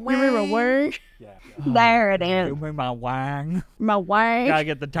mean my You mean my wang? There it is. You mean my wang? My wang? Gotta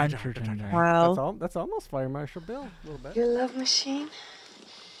get the dentures in there. Well, That's almost Fire Marshal Bill. A little bit. Your love machine,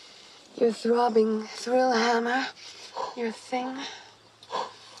 your throbbing thrill hammer, your thing.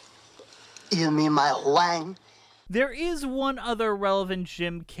 You mean my wang? There is one other relevant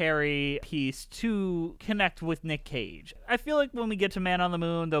Jim Carrey piece to connect with Nick Cage. I feel like when we get to Man on the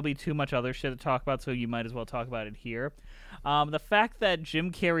Moon, there'll be too much other shit to talk about, so you might as well talk about it here. The fact that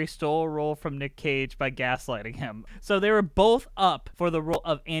Jim Carrey stole a role from Nick Cage by gaslighting him. So they were both up for the role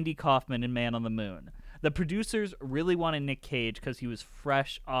of Andy Kaufman in Man on the Moon. The producers really wanted Nick Cage because he was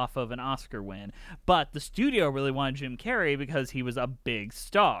fresh off of an Oscar win, but the studio really wanted Jim Carrey because he was a big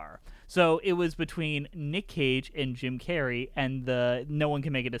star. So it was between Nick Cage and Jim Carrey, and no one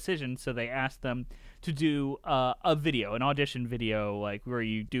can make a decision, so they asked them to do a video, an audition video, like where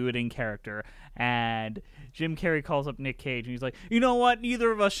you do it in character. And Jim Carrey calls up Nick Cage, and he's like, you know what?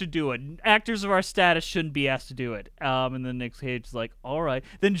 Neither of us should do it. Actors of our status shouldn't be asked to do it. And then Nick Cage is like, all right.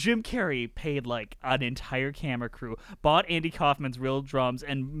 Then Jim Carrey paid like an entire camera crew, bought Andy Kaufman's real drums,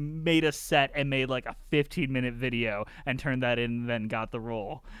 and made a set and made like a 15-minute video and turned that in and then got the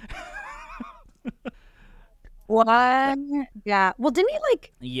role. What? Yeah. Well, didn't he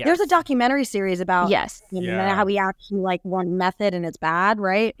Yes. There's a documentary series about Yes. how he actually one method and it's bad,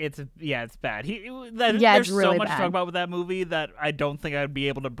 right? It's bad. Yeah, There's it's really so much to bad. talk about with that movie that I don't think I'd be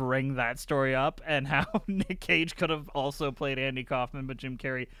able to bring that story up, and how Nick Cage could have also played Andy Kaufman, but Jim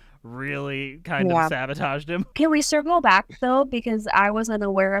Carrey really kind of sabotaged him. Can we circle back though, because I wasn't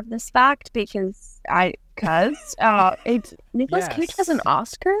aware of this fact because Nicolas Cage has an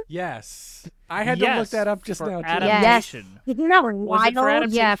Oscar. Yes. I had to look that up just now, too. Adaptation. Yes. Isn't that Was it for wild?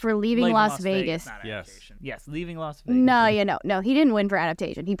 adaptation? Yeah, for Leaving Leaving Las Vegas. Not Yes. adaptation. Yes, Leaving Las Vegas. No, he didn't win for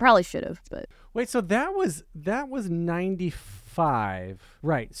adaptation. He probably should have, but Wait, so that was 95.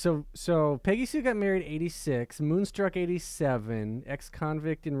 Right. So Peggy Sue Got Married 86, Moonstruck 87,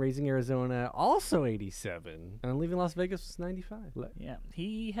 Ex-Convict in Raising Arizona also 87, and Leaving Las Vegas was 95. Yeah,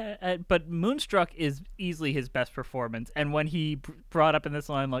 he had, but Moonstruck is easily his best performance. And when he brought up in this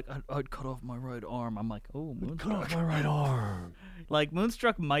line, like, I'd cut off my right arm, I'm like, oh, Moonstruck. Cut off my right arm. Like,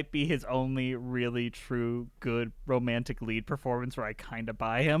 Moonstruck might be his only really true good romantic lead performance where I kind of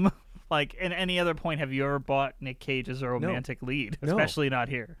buy him. Like, in any other point, have you ever bought Nick Cage as a romantic lead? No. Especially not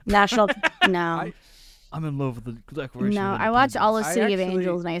here. National. no. I'm in love with the Declaration No, of I watched all of Independence. City of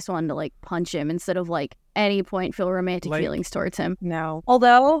Angels and I just wanted to punch him instead of any point feel romantic feelings towards him. No.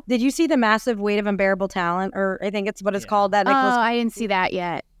 Although, did you see The Massive Weight of Unbearable Talent? Or I think it's what it's called. That Nicholas. I didn't see that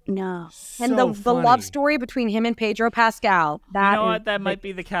yet. No. And the love story between him and Pedro Pascal. You know what? That might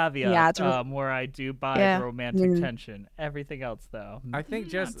be the caveat. Yeah, it's where I do buy romantic tension. Everything else, though, I think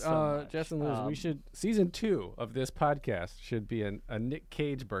Jess and Liz, we should season 2 of this podcast should be a Nick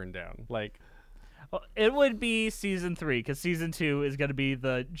Cage burn down. Well, it would be season 3 because season 2 is going to be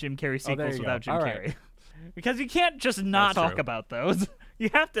the Jim Carrey sequels without Jim Carrey. Because you can't just not talk about those. You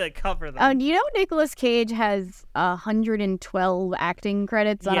have to cover them. You know Nicolas Cage has 112 acting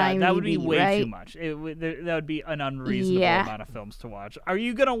credits on IMDb, that would be way right? too much. That would be an unreasonable amount of films to watch. Are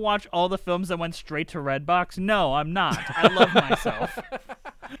you going to watch all the films that went straight to Redbox? No, I'm not. I love myself.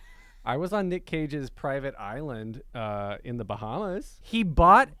 I was on Nick Cage's private island in the Bahamas. He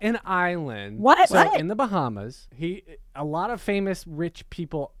bought an island. What? So What? in the Bahamas, a lot of famous rich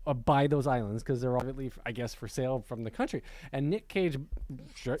people buy those islands because they're obviously, I guess, for sale from the country. And Nick Cage,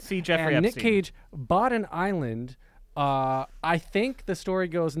 See Jeffrey and Epstein. Nick Cage bought an island. I think the story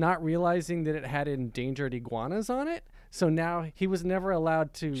goes not realizing that it had endangered iguanas on it. So now he was never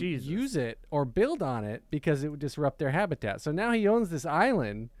allowed to use it or build on it because it would disrupt their habitat. So now he owns this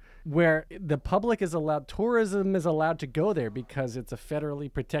island where the public is allowed, tourism is allowed to go there because it's a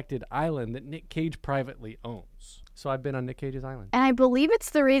federally protected island that Nick Cage privately owns. So I've been on Nick Cage's island. And I believe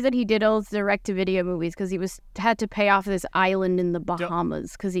it's the reason he did all his direct-to-video movies, because he had to pay off this island in the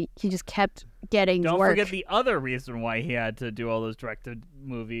Bahamas because he just kept getting Don't work. forget the other reason why he had to do all those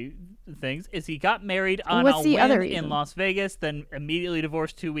movie things is he got married on What's a the other whim in reason? Las Vegas, then immediately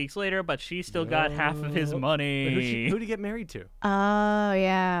divorced 2 weeks later, but she still got half of his money. Who'd he get married to? Oh,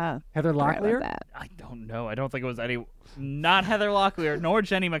 yeah. Heather Forgot about Locklear? that. I don't know. I don't think it was not Heather Locklear nor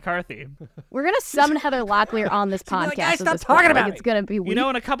Jenny McCarthy. We're going to summon Heather Locklear on this podcast. "Guys, at stop this talking point. about Like, it's going to be weird. You know,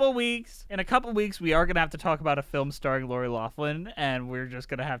 in a couple weeks, we are going to have to talk about a film starring Lori Loughlin, and we're just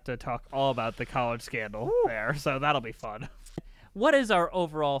going to have to talk all about the college scandal there, so that'll be fun. What is our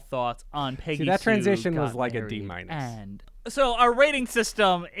overall thoughts on Peggy See, that Sue transition Got was like a Married? D-. And so our rating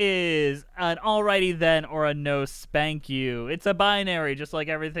system is an alrighty then or a no spank you. It's a binary, just like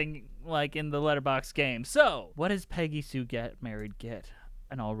everything like in the Letterboxd game. So, what does Peggy Sue Get Married get?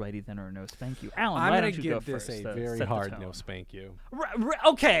 An alrighty then or a no spank you? Alan, I'm why going don't to you go give this first? a very set the hard tone? no spank you.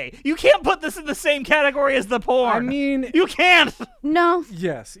 Okay, you can't put this in the same category as the porn. I mean, you can't. No.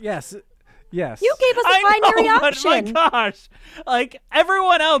 Yes. You gave us a binary option. But my gosh, like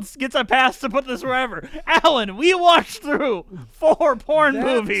everyone else gets a pass to put this wherever. Alan, we watched through 4 porn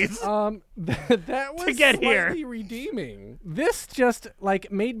movies. That was to get slightly here. redeeming. This just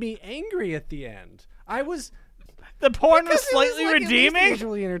made me angry at the end. The porn was Because it slightly at least redeeming.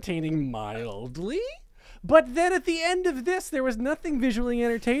 visually entertaining mildly. But then at the end of this, there was nothing visually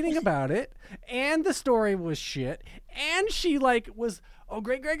entertaining about it, and the story was shit, and she was, oh,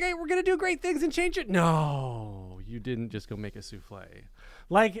 great, we're gonna do great things and change it. No, you didn't just go make a souffle.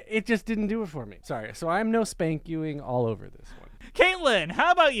 It just didn't do it for me. Sorry, so I'm no spank youing all over this one. Caitlin,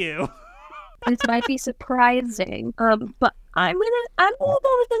 how about you? This might be surprising, but I'm gonna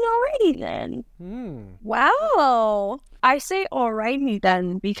go with an alrighty then. Wow. I say alrighty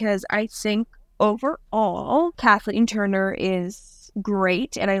then because I think overall Kathleen Turner is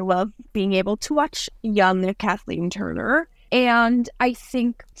great, and I love being able to watch young Kathleen Turner. And I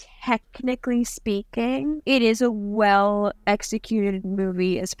think, technically speaking, it is a well-executed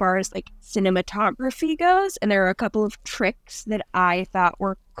movie as far as, cinematography goes. And there are a couple of tricks that I thought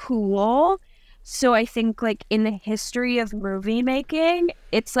were cool. So I think, in the history of movie making,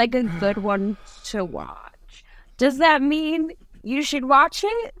 it's, a good one to watch. Does that mean you should watch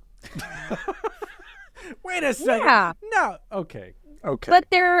it? Wait a second. Yeah. No. Okay. But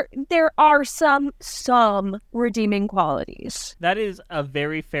there are some redeeming qualities. That is a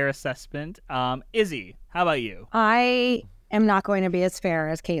very fair assessment. Izzy, how about you? I am not going to be as fair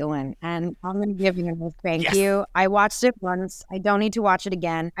as Caitlin, and I'm going to give you a thank you. I watched it once. I don't need to watch it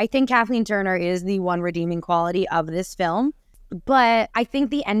again. I think Kathleen Turner is the one redeeming quality of this film. But I think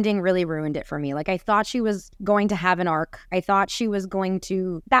the ending really ruined it for me. I thought she was going to have an arc. I thought she was going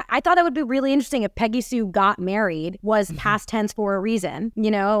to... I thought that would be really interesting if Peggy Sue Got Married was past tense for a reason,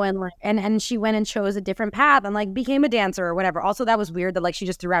 and she went and chose a different path and became a dancer or whatever. Also, that was weird that she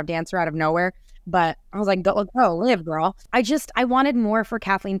just threw out dancer out of nowhere. But I was like, go live, girl. I wanted more for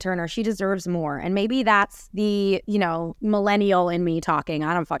Kathleen Turner. She deserves more. And maybe that's the, millennial in me talking.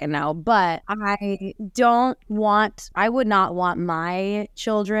 I don't fucking know. But I would not want my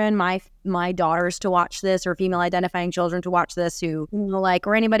children, my daughters to watch this, or female identifying children to watch this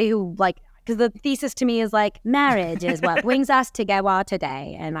or anybody who because the thesis to me is marriage is what brings us together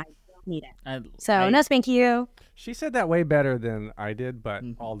today. And I don't need it. No spank you. She said that way better than I did, but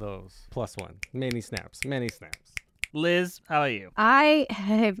all those +1. Many snaps. Liz, how about you? I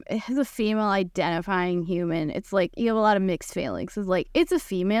have, as a female identifying human, it's you have a lot of mixed feelings. It's it's a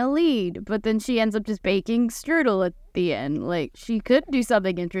female lead, but then she ends up just baking strudel at the end. She could do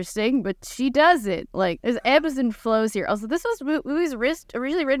something interesting, but she doesn't. There's ebbs and flows here. Also, this was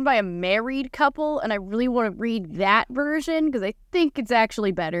originally written by a married couple, and I really want to read that version because I think it's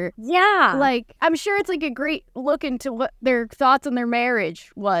actually better. Yeah. I'm sure it's a great look into what their thoughts on their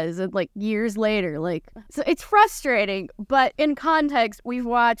marriage was, and years later. So it's frustrating, but in context, we've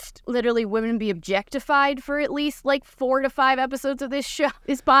watched literally women be objectified for at least 4 to 5 episodes of this show,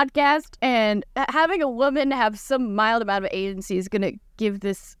 this podcast, and having a woman have some mild amount of agency is going to give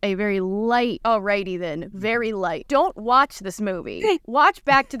this a very light, alrighty then, very light. Don't watch this movie. Watch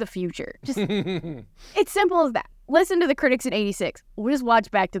Back to the Future. Just, it's simple as that. Listen to the critics in 86. We'll just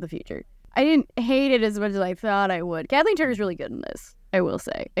watch Back to the Future. I didn't hate it as much as I thought I would. Kathleen Turner's really good in this, I will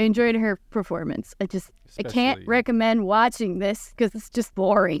say. I enjoyed her performance. I can't recommend watching this because it's just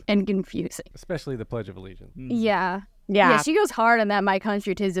boring and confusing. Especially the Pledge of Allegiance. Yeah. Yeah, she goes hard on that My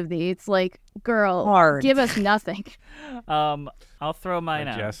Country 'Tis of Thee. It's like, girl, give us nothing. I'll throw mine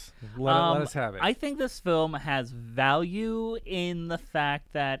out. Jess, let us have it. I think this film has value in the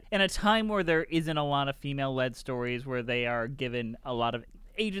fact that in a time where there isn't a lot of female-led stories where they are given a lot of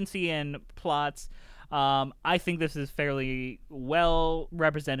agency and plots, I think this is fairly well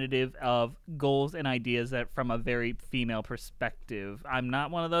representative of goals and ideas that from a very female perspective. I'm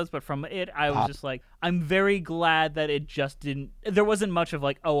not one of those, but from it, I was just like, I'm very glad that it just didn't, there wasn't much of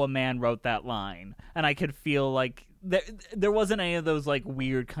like, oh, a man wrote that line. And I could feel like there wasn't any of those like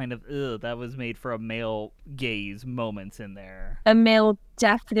weird kind of, that was made for a male gaze moments in there. A male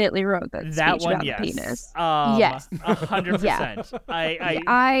definitely wrote that speech one, about yes. the penis. Yes.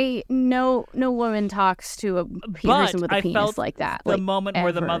 100%. No woman talks to a person with a penis like that. The like, moment ever.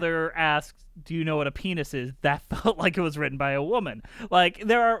 where the mother asks, do you know what a penis is? That felt like it was written by a woman. Like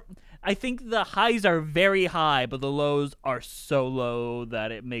I think the highs are very high, but the lows are so low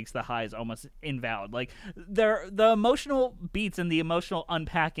that it makes the highs almost invalid. Like the emotional beats and the emotional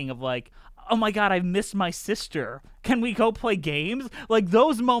unpacking of like, oh my God, I missed my sister. Can we go play games? Like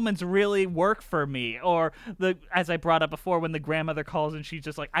those moments really work for me. Or as I brought up before, when the grandmother calls and she's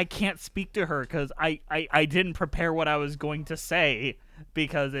just like, I can't speak to her because I didn't prepare what I was going to say,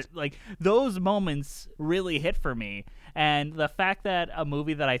 because it like those moments really hit for me. And the fact that a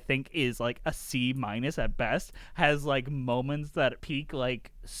movie that I think is like a C- at best has like moments that peak like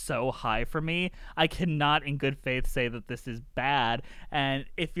so high for me, I cannot in good faith say that this is bad. And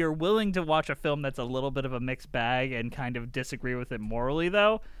if you're willing to watch a film that's a little bit of a mixed bag and kind of disagree with it morally,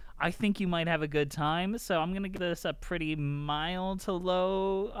 though, I think you might have a good time. So I'm going to give this a pretty mild to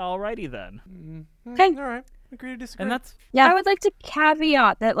low alrighty then. Okay. All right. Agree to disagree. And that's I would like to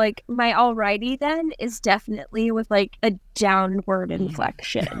caveat that like my alrighty then is definitely with like a downward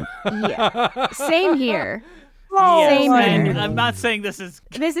inflection. Yeah. Same here. Same here. I'm not saying this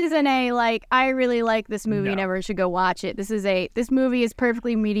isn't a like I really like this movie and everyone should go watch it. This movie is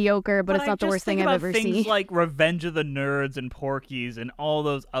perfectly mediocre, but it's not the worst thing I've ever seen. Things like Revenge of the Nerds and Porky's and all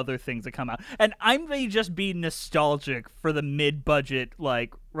those other things that come out. And I may just be nostalgic for the mid-budget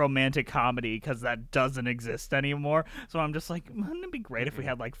like romantic comedy because that doesn't exist anymore. So I'm just like, wouldn't it be great if we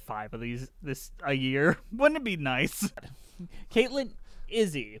had like 5 of these a year? Wouldn't it be nice? Caitlin,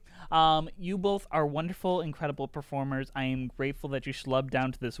 Izzy, you both are wonderful, incredible performers. I am grateful that you schlubbed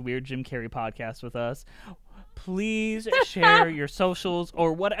down to this weird Jim Carrey podcast with us. Please share your socials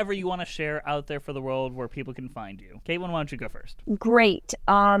or whatever you want to share out there for the world where people can find you. Caitlin, why don't you go first? Great.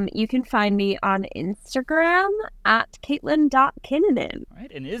 You can find me on Instagram at Caitlin.Kinnunen. All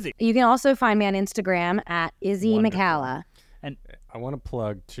right, and Izzy. You can also find me on Instagram at Izzy Mccalla. And I want to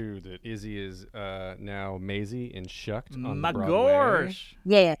plug too that Izzy is now Maisie in Shucked on my Broadway. gosh.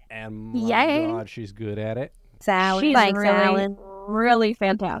 Yeah. And my God, she's good at it. She's Alan. really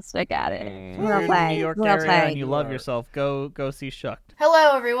fantastic at it. Well played. New York Well area played. and you love yourself. Go see Shucked.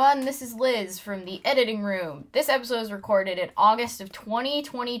 Hello, everyone. This is Liz from the editing room. This episode was recorded in August of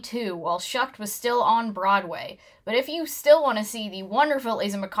 2022 while Shucked was still on Broadway. But if you still want to see the wonderful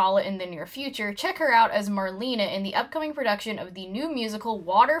Isabelle Mccalla in the near future, check her out as Marlena in the upcoming production of the new musical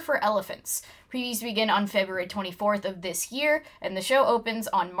Water for Elephants. Previews begin on February 24th of this year, and the show opens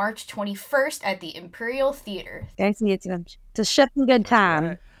on March 21st at the Imperial Theater. It's a shucking good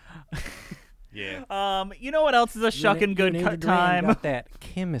time. Yeah. You know what else is a shucking good time? Got that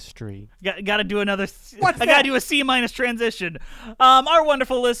chemistry. Got to do another. I got to do a C- transition. Our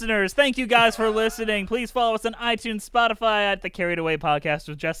wonderful listeners, thank you guys for listening. Please follow us on iTunes, Spotify at the Carried Away Podcast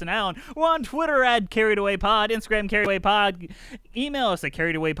with Jess and Alan. We're on Twitter at Carried Away Pod, Instagram Carried Away Pod. Email us at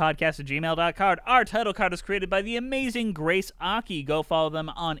carriedawaypodcast@gmail.com. Our title card is created by the amazing Grace Aki. Go follow them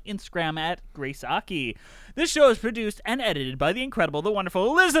on Instagram at Grace Aki. This show is produced and edited by the incredible, the wonderful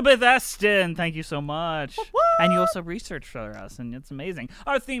Elizabeth Eston. Thank you so much. And you also researched for us, and it's amazing.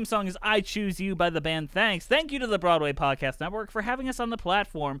 Our theme song is I Choose You by the band Thanks. Thank you to the Broadway Podcast Network for having us on the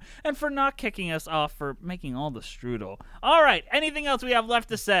platform and for not kicking us off for making all the strudel. All right, anything else we have left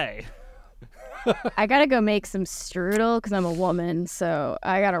to say? I gotta go make some strudel because I'm a woman, so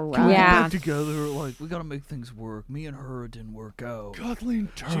I gotta run. Yeah. Together, like, we gotta make things work. Me and her didn't work out. Kathleen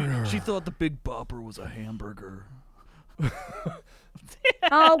Turner. She thought the Big Bopper was a hamburger.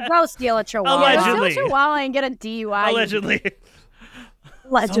 Oh, go steal a chihuahua. Allegedly. Steal a chihuahua and get a DUI. Allegedly.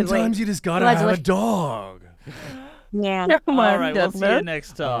 Allegedly. Sometimes you just gotta have a dog. Yeah. All right, we'll see you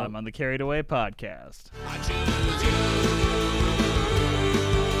next time on the Carried Away podcast.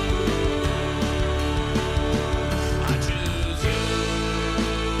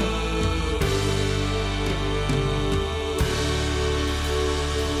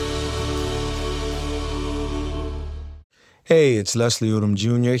 Hey, it's Leslie Odom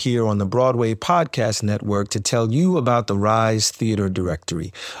Jr. here on the Broadway Podcast Network to tell you about the Rise Theater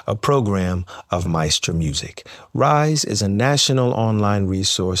Directory, a program of Maestro Music. Rise is a national online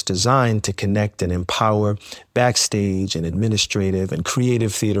resource designed to connect and empower backstage and administrative and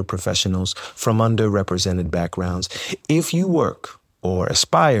creative theater professionals from underrepresented backgrounds. If you work or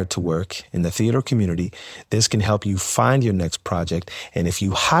aspire to work in the theater community, this can help you find your next project. And if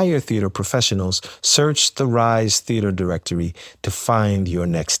you hire theater professionals, search the Rise Theater Directory to find your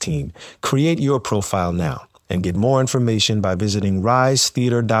next team. Create your profile now and get more information by visiting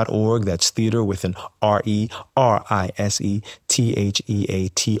risetheater.org. That's theater with an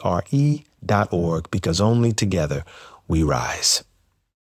RERISETHEATRE.org, because only together we rise.